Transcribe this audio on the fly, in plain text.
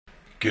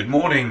Good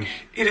morning.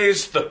 It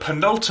is the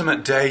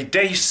penultimate day,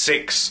 day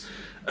 6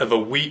 of a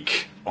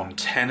week on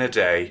 10 a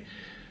day,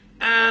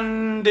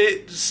 and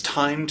it's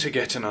time to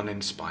get an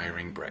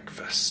uninspiring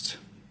breakfast.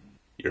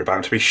 You're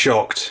about to be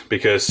shocked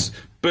because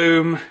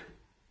boom,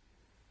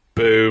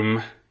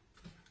 boom,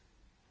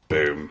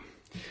 boom.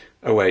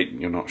 Oh wait,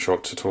 you're not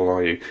shocked at all,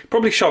 are you?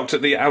 Probably shocked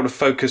at the out of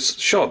focus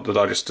shot that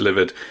I just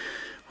delivered.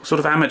 What sort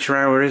of amateur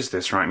hour is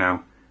this right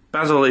now?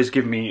 Basil is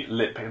giving me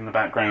lip in the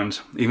background,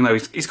 even though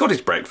he's got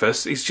his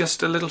breakfast, he's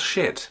just a little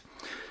shit.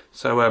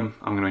 So I'm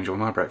going to enjoy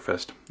my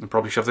breakfast and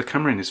probably shove the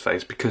camera in his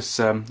face because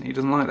he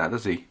doesn't like that,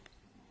 does he?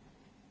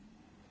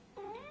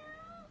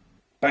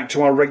 Back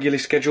to our regularly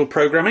scheduled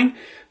programming,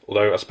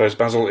 although I suppose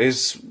Basil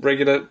is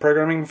regular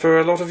programming for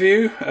a lot of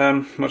you,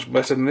 much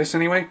better than this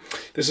anyway.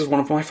 This is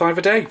one of my 5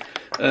 a day,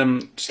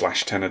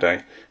 slash 10 a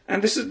day.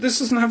 And this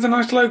doesn't have the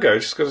nice logo,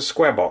 it's just got a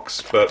square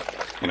box, but,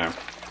 you know,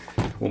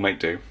 we'll make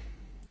do.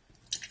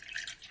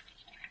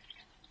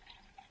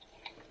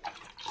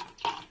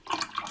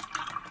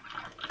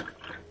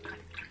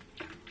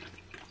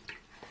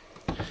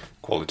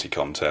 Quality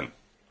content.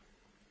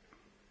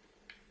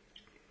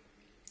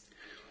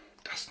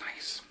 That's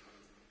nice.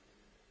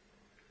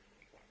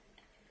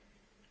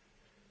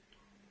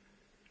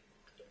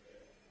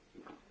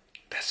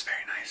 That's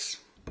very nice.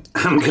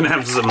 I'm gonna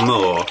have some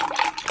more.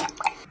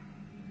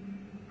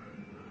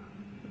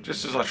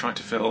 Just as I try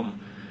to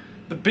film,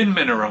 the bin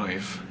men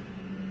arrive.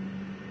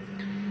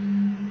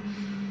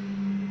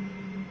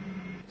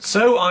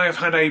 So I have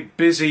had a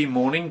busy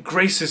morning.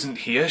 Grace isn't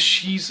here,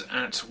 she's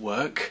at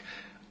work.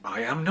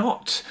 I am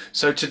not.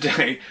 So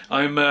today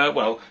I'm,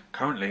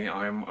 currently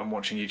I'm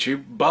watching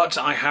YouTube, but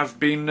I have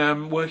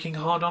been working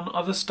hard on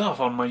other stuff,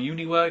 on my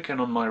uni work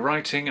and on my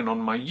writing and on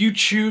my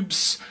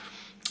YouTubes,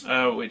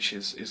 which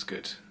is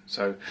good.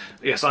 So,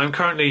 yes, I'm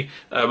currently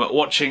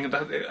watching,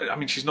 I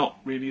mean, she's not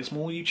really a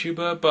small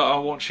YouTuber, but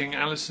I'm watching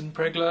Alison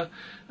Pregler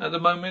at the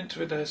moment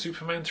with her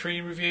Superman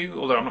 3 review,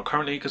 although I'm not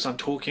currently because I'm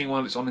talking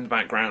while it's on in the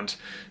background,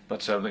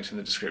 but links in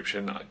the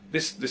description.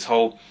 This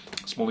whole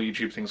smaller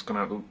YouTube thing's gone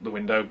out the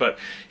window, but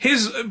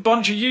here's a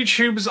bunch of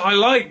YouTubers I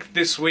like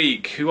this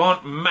week who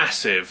aren't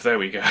massive. There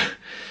we go.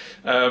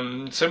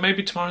 So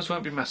maybe tomorrow's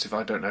won't be massive,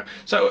 I don't know.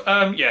 So,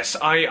 yes,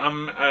 I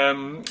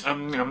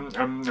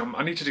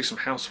need to do some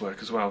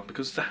housework as well,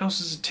 because the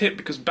house is a tip,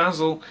 because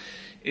Basil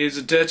is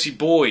a dirty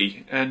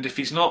boy, and if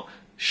he's not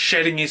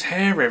shedding his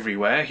hair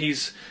everywhere,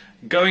 he's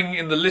going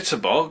in the litter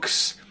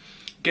box,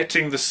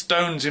 getting the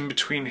stones in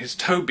between his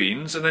toe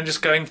beans, and then just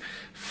going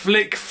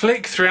flick,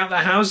 flick throughout the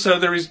house, so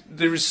there is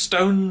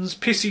stones,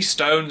 pissy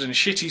stones and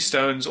shitty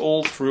stones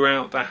all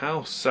throughout the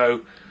house,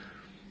 so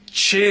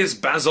cheers,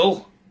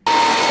 Basil!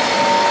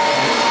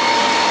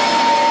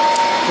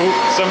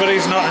 Oh,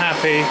 somebody's not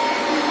happy.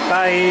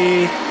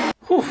 Bye.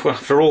 Whew, well,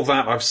 for all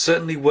that, I've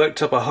certainly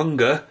worked up a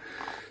hunger.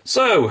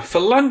 So, for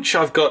lunch,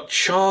 I've got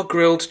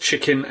char-grilled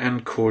chicken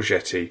and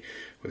courgette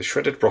with a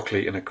shredded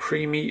broccoli and a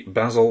creamy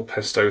basil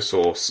pesto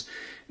sauce.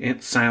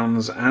 It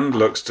sounds and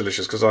looks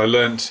delicious because I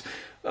learnt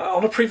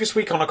on a previous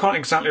week on, I can't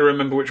exactly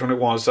remember which one it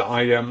was, that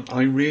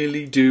I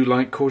really do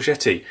like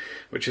courgette,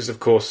 which is, of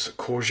course,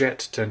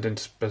 courgette turned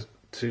into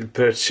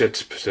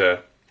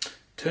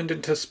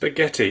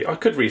spaghetti. I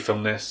could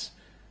refilm this,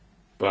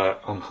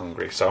 but I'm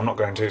hungry, so I'm not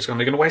going to. It's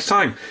only going to waste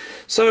time.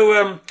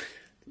 So,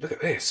 look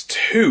at this.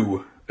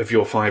 2 of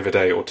your 5 a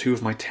day, or 2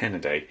 of my 10 a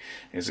day,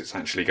 is it's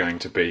actually going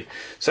to be.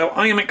 So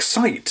I am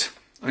excited.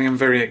 I am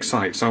very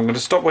excited. So I'm going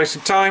to stop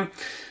wasting time,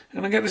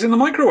 and I'll get this in the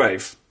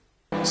microwave.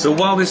 So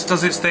while this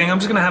does its thing, I'm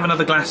just going to have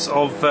another glass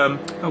of, oh,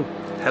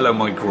 hello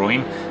my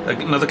groin.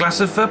 Another glass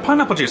of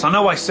pineapple juice. I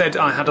know I said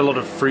I had a lot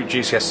of fruit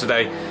juice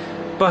yesterday,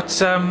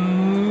 but,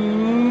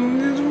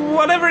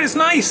 whatever, it's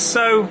nice,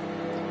 so...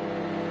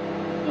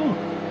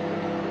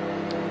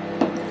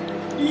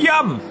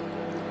 Yum!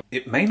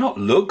 It may not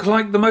look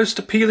like the most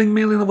appealing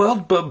meal in the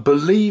world, but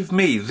believe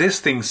me, this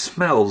thing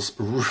smells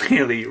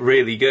really,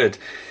 really good.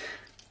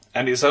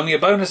 And it's only a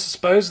bonus, I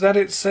suppose, that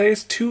it's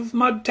 2 of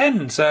my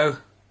 10, so...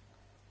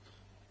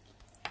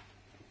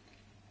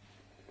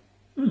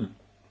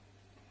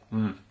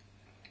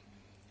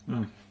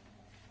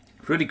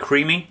 Really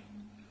creamy.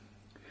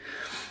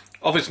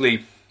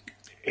 Obviously,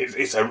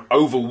 it's an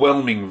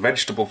overwhelming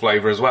vegetable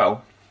flavour as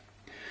well.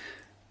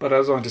 But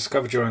as I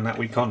discovered during that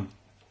week on,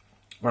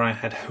 where I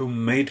had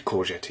homemade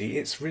courgette,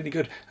 it's really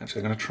good.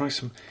 Actually, I'm going to try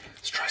some.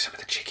 Let's try some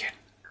of the chicken.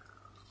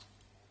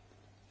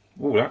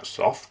 Ooh, that's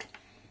soft.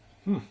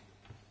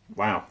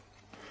 Wow.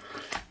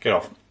 Get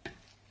off.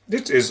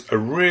 This is a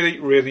really,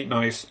 really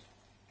nice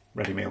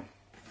ready meal.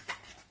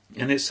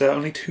 And it's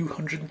only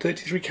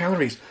 233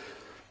 calories.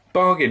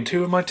 Bargain.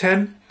 2 of my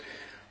 10.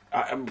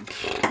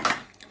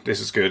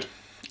 This is good.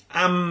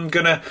 I'm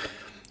gonna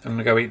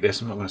go eat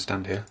this. I'm not gonna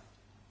stand here.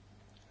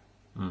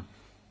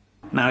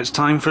 Now it's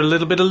time for a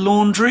little bit of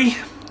laundry.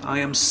 I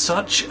am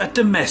such a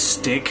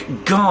domestic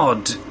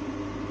god.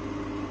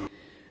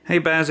 Hey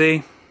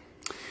Bazzy,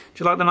 do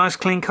you like the nice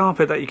clean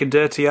carpet that you can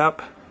dirty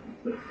up?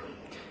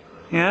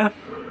 Yeah?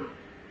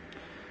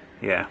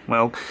 Yeah,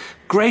 well,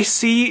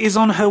 Gracie is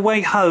on her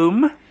way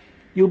home.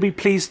 you'll be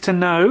pleased to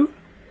know.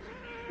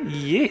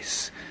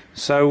 Yes.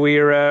 So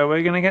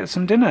we're going to get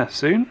some dinner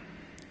soon.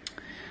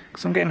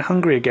 Because I'm getting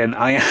hungry again.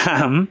 I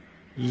am.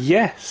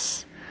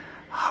 Yes.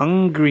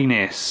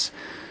 Hungriness.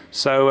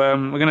 So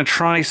we're going to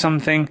try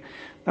something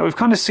that we've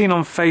kind of seen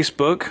on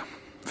Facebook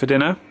for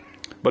dinner,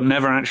 but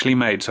never actually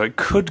made. So it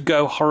could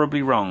go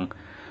horribly wrong.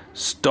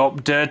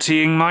 Stop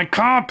dirtying my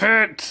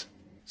carpet!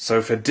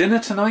 So for dinner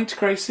tonight,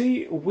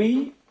 Gracie,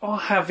 we are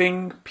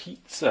having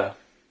pizza.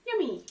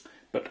 Yummy.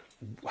 But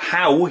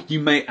how, you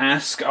may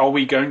ask, are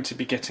we going to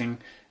be getting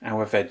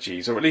our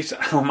veggies? Or at least,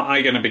 how am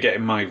I going to be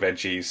getting my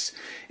veggies?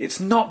 It's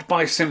not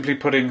by simply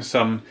putting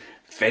some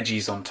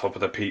veggies on top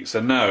of the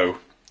pizza, no.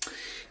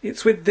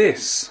 It's with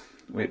this,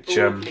 which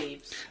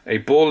a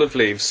ball of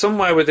leaves.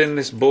 Somewhere within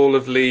this ball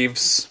of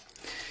leaves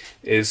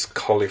is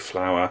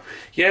cauliflower.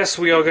 Yes,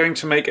 we are going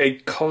to make a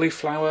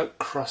cauliflower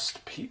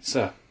crust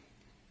pizza.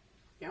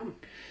 Yum.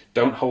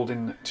 Don't hold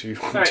in too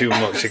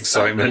much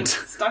excitement.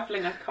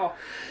 Stifling a cough.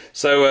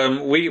 So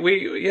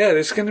yeah,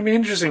 it's going to be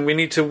interesting. We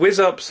need to whiz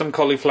up some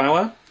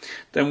cauliflower,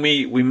 then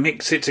we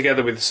mix it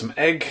together with some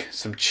egg,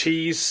 some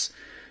cheese,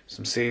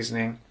 some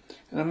seasoning,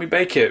 and then we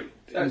bake it.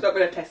 So it's not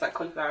going to taste like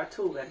cauliflower at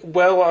all then?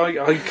 Well,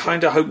 I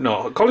kind of hope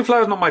not.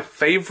 Cauliflower is not my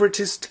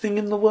favouriteest thing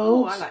in the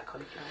world. Oh, I like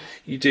cauliflower.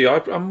 You do.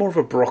 I'm more of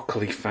a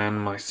broccoli fan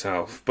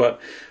myself, but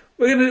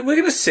we're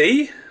gonna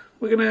see.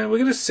 We're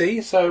gonna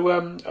see.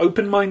 So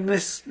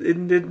open-mindedness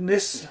in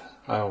this.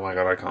 Oh my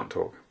god, I can't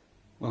talk.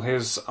 Well,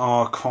 here's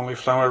our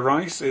cauliflower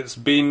rice. It's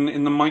been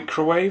in the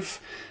microwave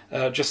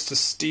just to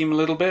steam a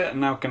little bit,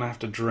 and now we're gonna have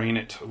to drain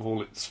it of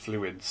all its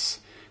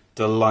fluids.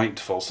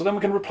 Delightful. So then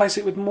we can replace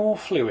it with more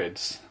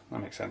fluids.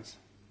 That makes sense.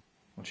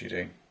 What are you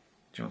doing?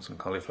 Do you want some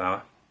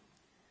cauliflower?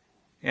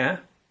 Yeah?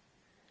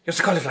 You want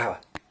some cauliflower?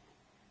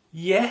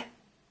 Yeah?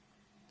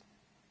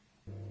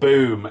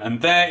 Boom.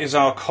 And there is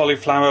our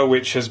cauliflower,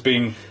 which has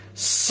been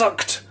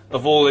sucked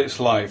of all its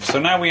life. So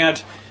now we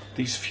add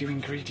these few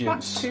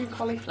ingredients. That's 2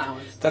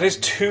 cauliflowers. That is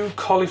 2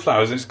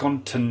 cauliflowers, and it's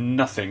gone to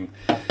nothing.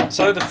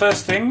 So the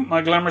first thing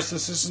my glamorous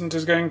assistant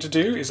is going to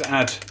do is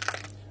add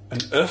an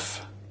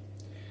oof.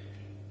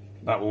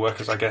 That will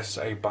work as, I guess,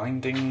 a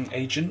binding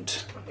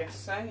agent. I guess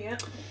so, yeah.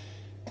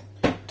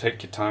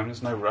 Take your time,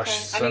 there's no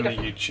rush. Okay. It's only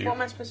YouTube. What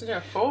am I supposed to do?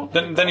 A fork?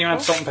 Then you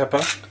add salt and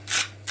pepper.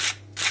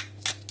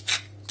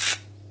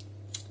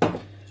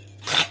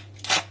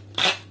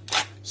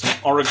 Some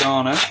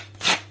oregano.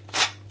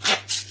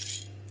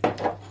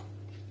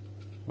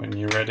 When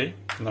you're ready.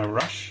 No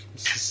rush.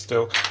 This is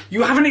still...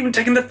 You haven't even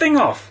taken the thing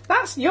off!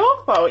 That's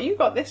your fault. You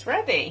got this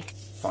ready.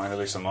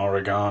 Finally some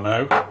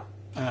oregano.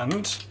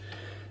 And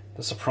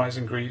the surprise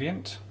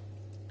ingredient.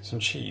 Some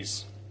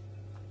cheese.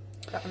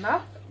 Is that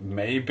enough?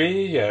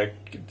 Maybe. Yeah,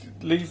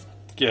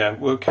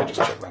 well, okay, just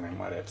check that in.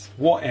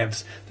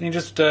 Whatevs. Then you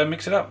just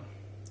mix it up.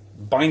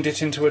 Bind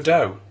it into a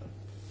dough.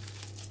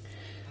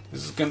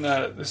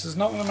 This is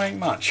not gonna make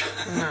much.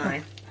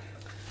 No.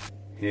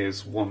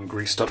 Here's one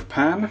greased up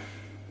pan.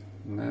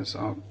 And there's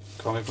our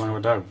cauliflower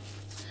dough.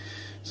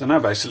 So now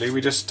basically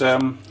we just,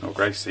 or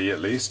Gracie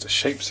at least,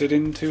 shapes it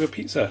into a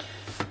pizza.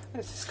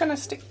 Is this going to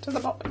stick to the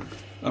bottom?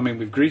 I mean,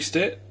 we've greased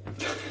it,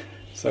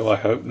 so I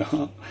hope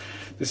not.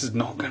 This is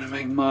not going to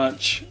make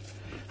much.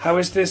 How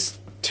is this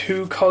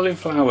 2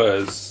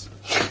 cauliflowers?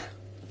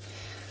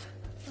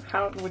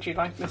 How would you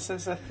like this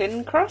as a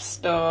thin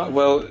crust or?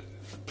 Well,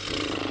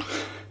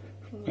 There's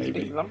a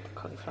maybe. big lump of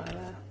cauliflower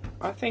there.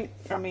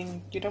 I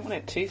mean, you don't want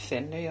it too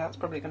thin, do you? That's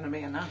probably going to be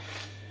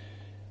enough.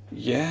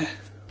 Yeah.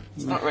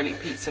 It's not really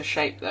pizza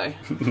shaped though.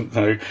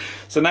 No.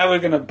 So now we're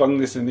going to bung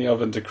this in the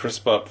oven to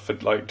crisp up for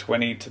like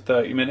 20 to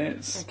 30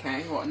 minutes.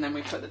 Okay, what? And then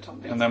we put the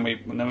toppings. And then we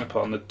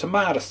put on the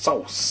tomato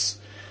sauce,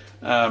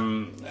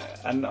 and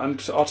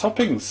our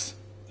toppings,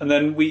 and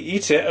then we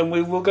eat it, and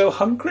we will go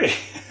hungry.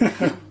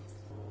 Are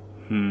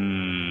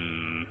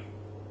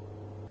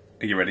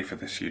you ready for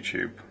this,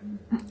 YouTube?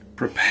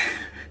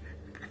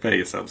 Prepare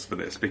yourselves for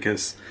this,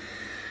 because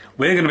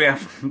we're going to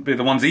be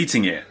the ones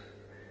eating it.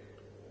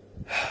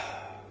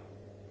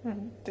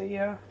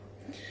 Dear.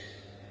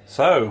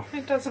 So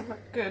It doesn't look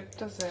good,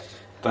 does it?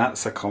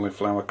 that's a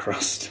cauliflower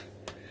crust.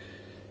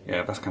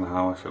 Yeah, that's kind of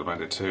how I feel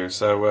about it too.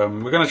 So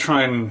we're going to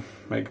try and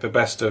make the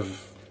best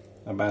of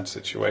a bad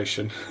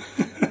situation.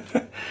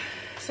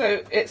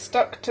 So it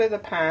stuck to the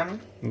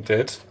pan, It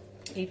did.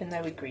 even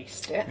though we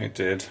greased it. It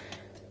did.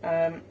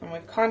 And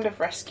we've kind of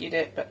rescued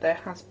it, but there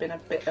has been a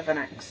bit of an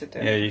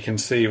accident. Yeah, you can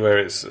see where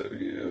it's...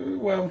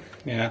 well,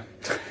 yeah.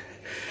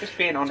 Just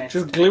being honest.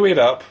 Just glue it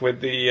up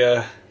with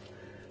the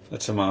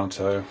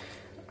tomato.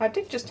 I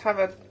did just have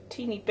a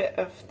teeny bit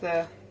of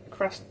the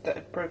crust that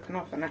had broken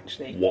off, and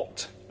actually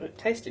What? it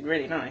tasted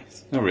really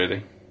nice. Oh,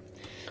 really?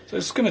 So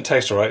it's going to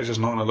taste alright, it's just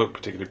not going to look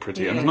particularly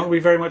pretty, and there's Yeah. not going to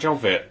be very much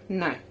of it.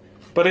 No.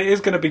 But it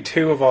is going to be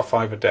 2 of our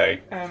 5 a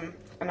day.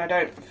 And I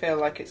don't feel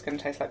like it's going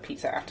to taste like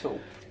pizza at all.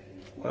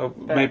 Well,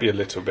 maybe a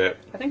little bit.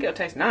 I think it'll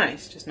taste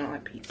nice, just not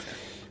like pizza.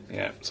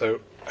 Yeah,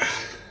 so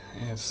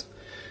here's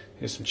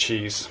some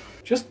cheese.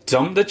 Just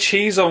dump the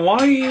cheese on. Why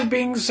are you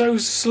being so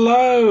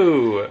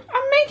slow?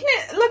 I'm making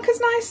it look as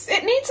nice.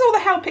 It needs all the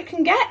help it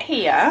can get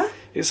here.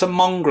 It's a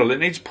mongrel. It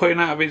needs putting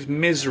out of its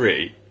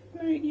misery.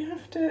 No, you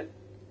have to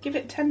give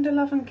it tender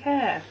love and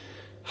care.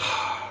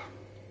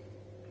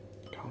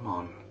 Come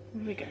on.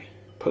 There we go.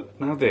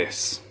 Now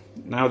this.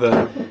 Now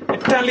the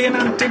Italian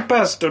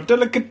antipasto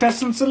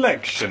delicatessen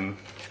selection.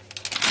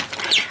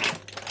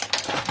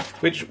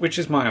 Which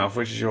is my off?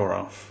 Which is your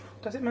off?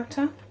 Does it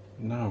matter?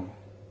 No.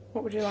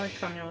 What would you like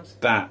on yours?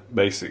 That,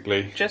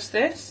 basically. Just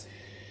this?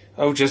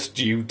 Oh, just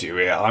you do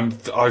it.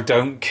 I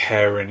don't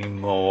care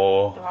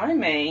anymore.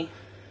 Blimey.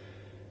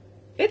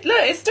 Look,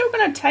 it's still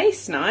going to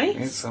taste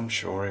nice. I'm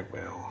sure it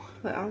will.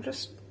 Look, I'll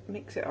just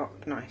mix it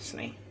up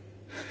nicely.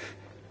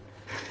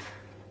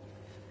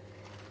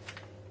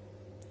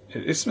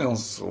 It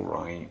smells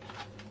alright.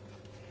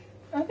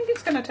 I think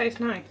it's going to taste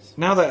nice.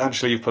 Now that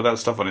actually you've put that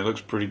stuff on, it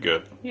looks pretty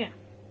good. Yeah.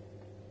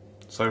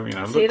 So, you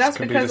know, See, looks that's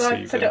can because be I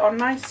deceiving. put it on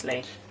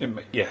nicely.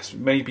 Yes,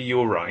 maybe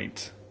you're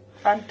right.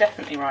 I'm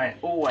definitely right,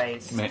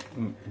 always.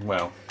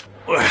 Well.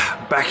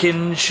 Back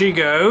in she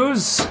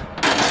goes.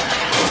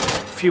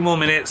 A few more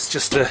minutes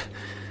just to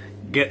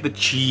get the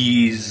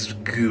cheese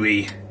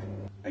gooey.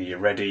 Are you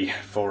ready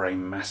for a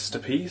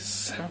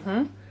masterpiece?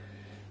 Mm-hmm.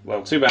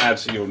 Well, too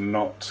bad you're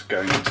not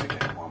going to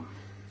get one.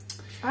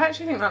 I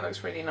actually think that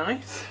looks really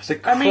nice. The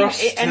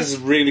crust has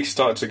really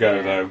started to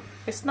go, though.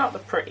 It's not the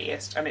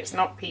prettiest, and it's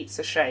not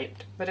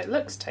pizza-shaped, but it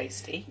looks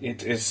tasty.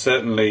 It is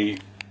certainly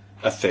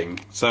a thing.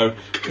 So,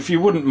 if you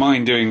wouldn't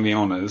mind doing the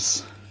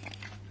honours...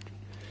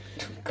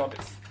 God,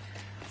 it's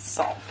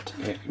soft.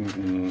 We're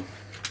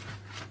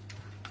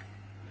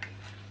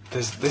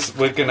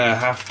going to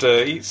have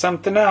to eat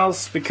something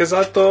else, because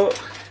I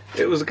thought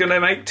it was going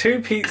to make 2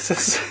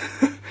 pizzas.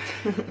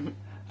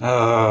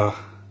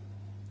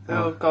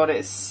 Oh God,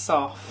 it's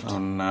soft. Oh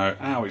no!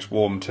 Ow, it's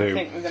warm too. I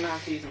think we're gonna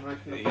have to use a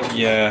knife.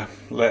 Yeah,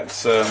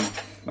 let's.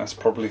 That's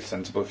probably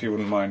sensible. If you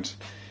wouldn't mind,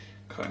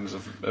 kind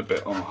of a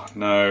bit. Oh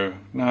no,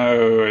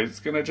 it's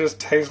gonna just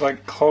taste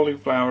like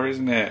cauliflower,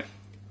 isn't it?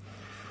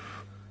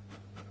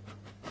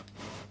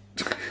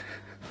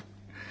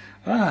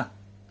 How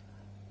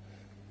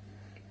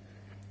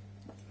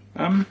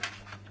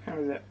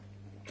is it?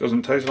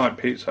 Doesn't taste like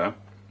pizza.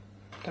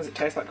 Does it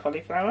taste like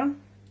cauliflower?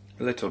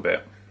 A little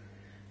bit.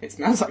 It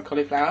smells like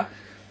cauliflower.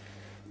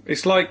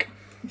 It's like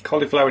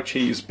cauliflower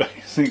cheese,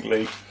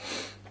 basically.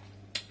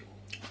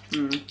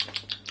 Let's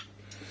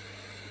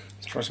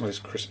try some of this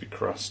crispy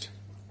crust.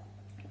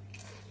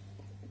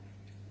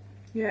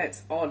 Yeah,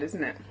 it's odd,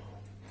 isn't it?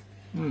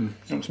 You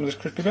want some of this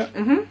crispy bit?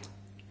 Mm-hmm.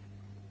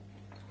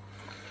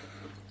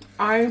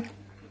 I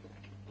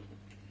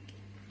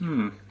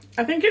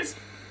think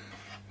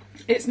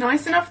it's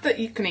nice enough that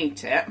you can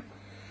eat it,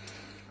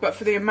 but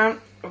for the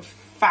amount of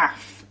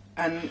faff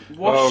and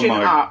washing up.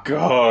 Oh my up,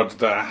 god,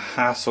 the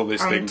hassle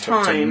this thing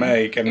took to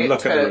make, and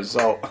look at the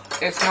result.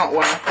 It's not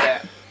worth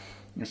it.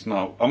 It's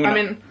not. I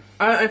mean,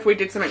 I don't know if we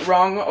did something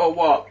wrong or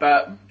what,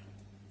 but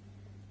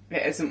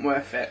it isn't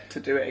worth it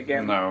to do it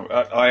again. No,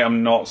 I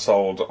am not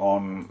sold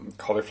on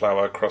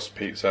cauliflower crust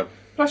pizza.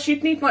 Plus,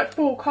 you'd need like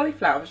 4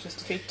 cauliflowers just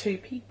to feed 2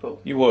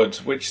 people. You would,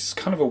 which is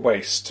kind of a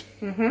waste,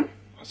 I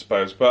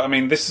suppose. But I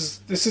mean, this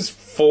is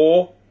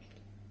 4,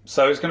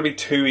 so it's going to be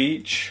 2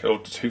 each, or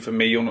 2 for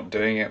me. You're not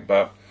doing it,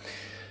 but.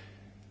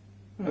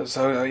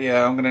 So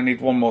yeah, I'm going to need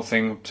one more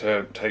thing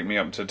to take me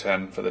up to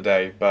 10 for the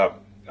day.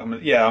 But I'm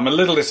a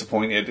little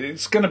disappointed.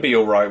 It's going to be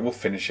all right. We'll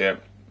finish it,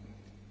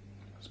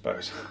 I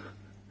suppose.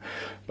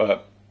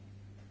 But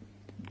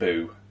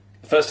boo!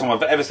 The first time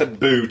I've ever said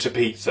boo to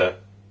pizza.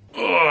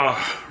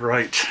 Oh,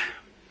 right.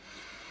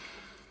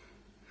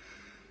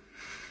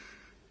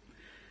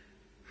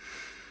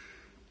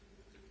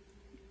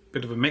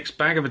 Bit of a mixed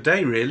bag of a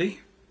day, really.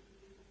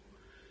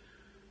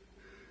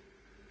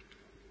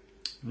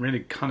 I'm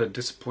really kind of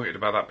disappointed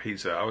about that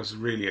pizza. I was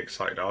really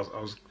excited. I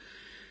was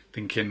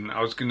thinking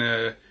I was going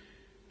to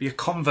be a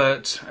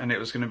convert and it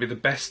was going to be the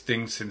best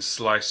thing since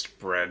sliced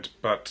bread.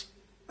 But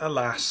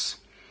alas,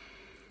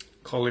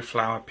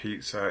 cauliflower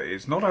pizza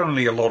is not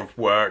only a lot of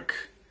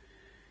work,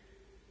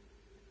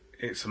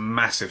 it's a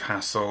massive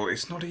hassle.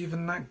 It's not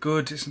even that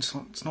good. It's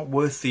not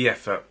worth the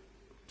effort.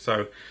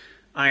 So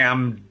I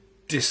am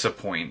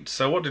disappointed.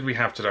 So what did we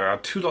have today? I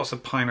had 2 lots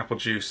of pineapple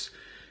juice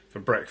for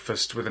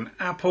breakfast with an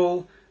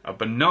apple, a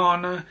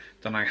banana,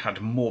 then I had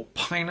more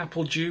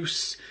pineapple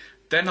juice,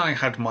 then I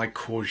had my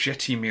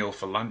courgette meal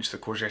for lunch, the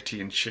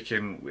courgette and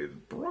chicken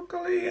with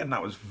broccoli, and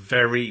that was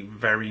very,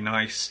 very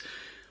nice.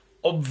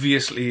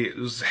 Obviously it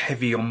was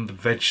heavy on the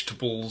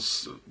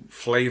vegetables,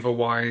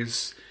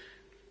 flavour-wise,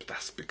 but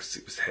that's because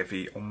it was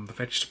heavy on the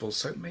vegetables,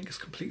 so it makes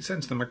complete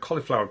sense. Then my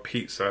cauliflower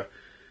pizza,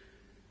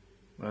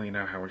 well, you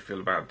know how we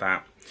feel about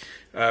that.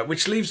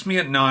 Which leaves me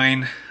at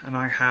 9, and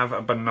I have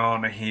a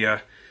banana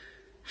here.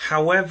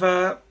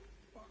 However,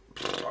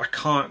 I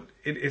can't,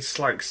 it's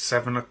like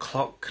 7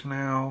 o'clock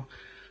now.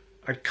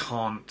 I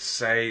can't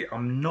say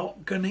I'm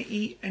not going to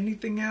eat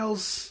anything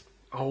else.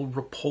 I'll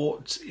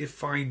report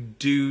if I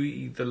do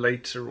either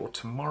later or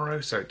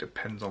tomorrow, so it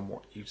depends on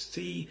what you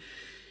see.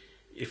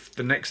 If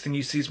the next thing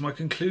you see is my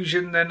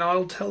conclusion, then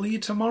I'll tell you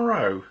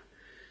tomorrow.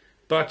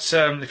 But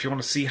if you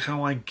want to see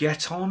how I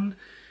get on,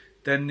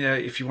 then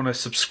if you want to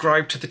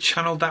subscribe to the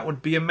channel, that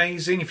would be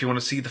amazing. If you want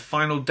to see the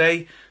final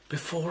day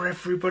before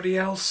everybody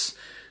else,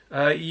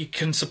 you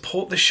can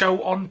support the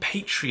show on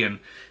Patreon,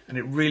 and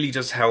it really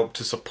does help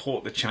to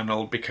support the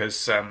channel because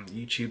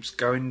YouTube's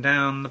going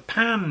down the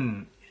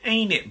pan,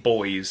 ain't it,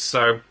 boys?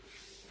 So,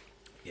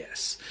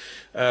 yes.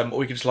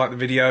 Or you can just like the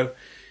video,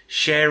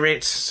 share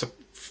it,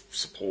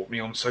 support me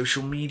on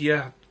social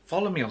media,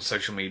 follow me on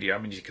social media. I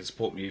mean, you can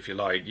support me if you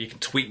like. You can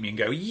tweet me and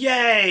go,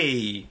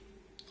 yay!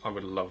 I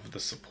would love the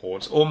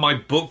support. Or my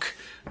book,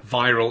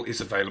 Viral,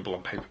 is available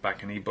on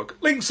paperback and ebook.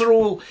 Links are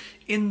all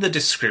in the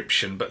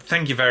description. But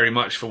thank you very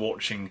much for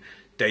watching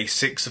day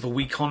 6 of a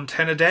week on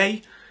 10 a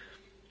day.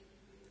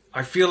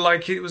 I feel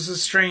like it was a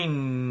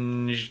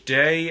strange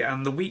day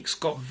and the weeks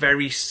got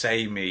very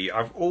samey.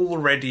 I've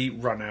already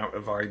run out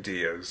of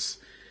ideas.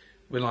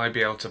 Will I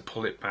be able to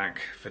pull it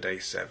back for day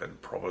 7?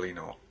 Probably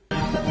not.